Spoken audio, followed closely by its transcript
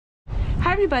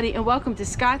Hi everybody, and welcome to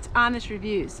Scott's Honest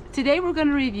Reviews. Today we're going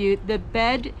to review the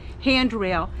bed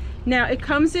handrail. Now it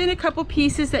comes in a couple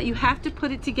pieces that you have to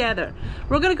put it together.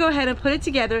 We're going to go ahead and put it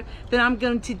together, then I'm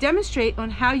going to demonstrate on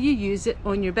how you use it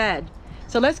on your bed.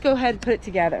 So let's go ahead and put it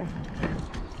together.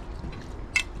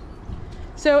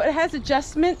 So it has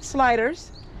adjustment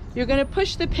sliders. You're going to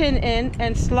push the pin in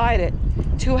and slide it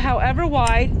to however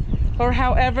wide or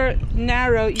however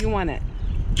narrow you want it.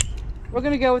 We're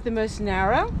going to go with the most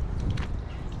narrow.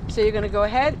 So you're going to go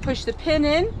ahead, push the pin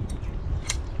in,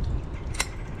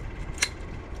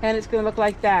 and it's going to look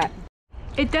like that.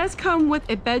 It does come with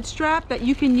a bed strap that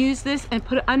you can use this and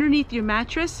put it underneath your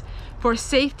mattress for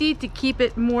safety to keep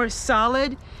it more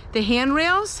solid. The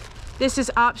handrails, this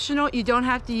is optional. You don't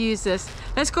have to use this.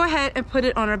 Let's go ahead and put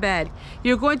it on our bed.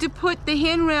 You're going to put the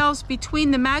handrails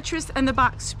between the mattress and the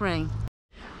box spring.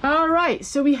 All right,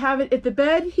 so we have it at the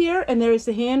bed here, and there's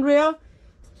the handrail.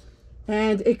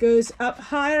 And it goes up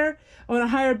higher on a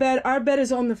higher bed. Our bed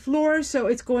is on the floor, so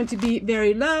it's going to be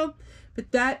very low,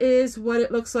 but that is what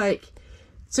it looks like.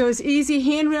 So it's easy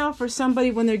handrail for somebody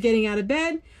when they're getting out of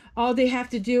bed. All they have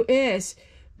to do is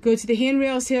go to the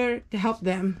handrails here to help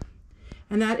them.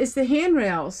 And that is the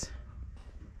handrails.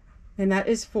 And that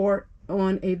is for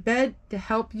on a bed to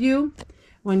help you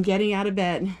when getting out of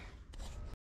bed.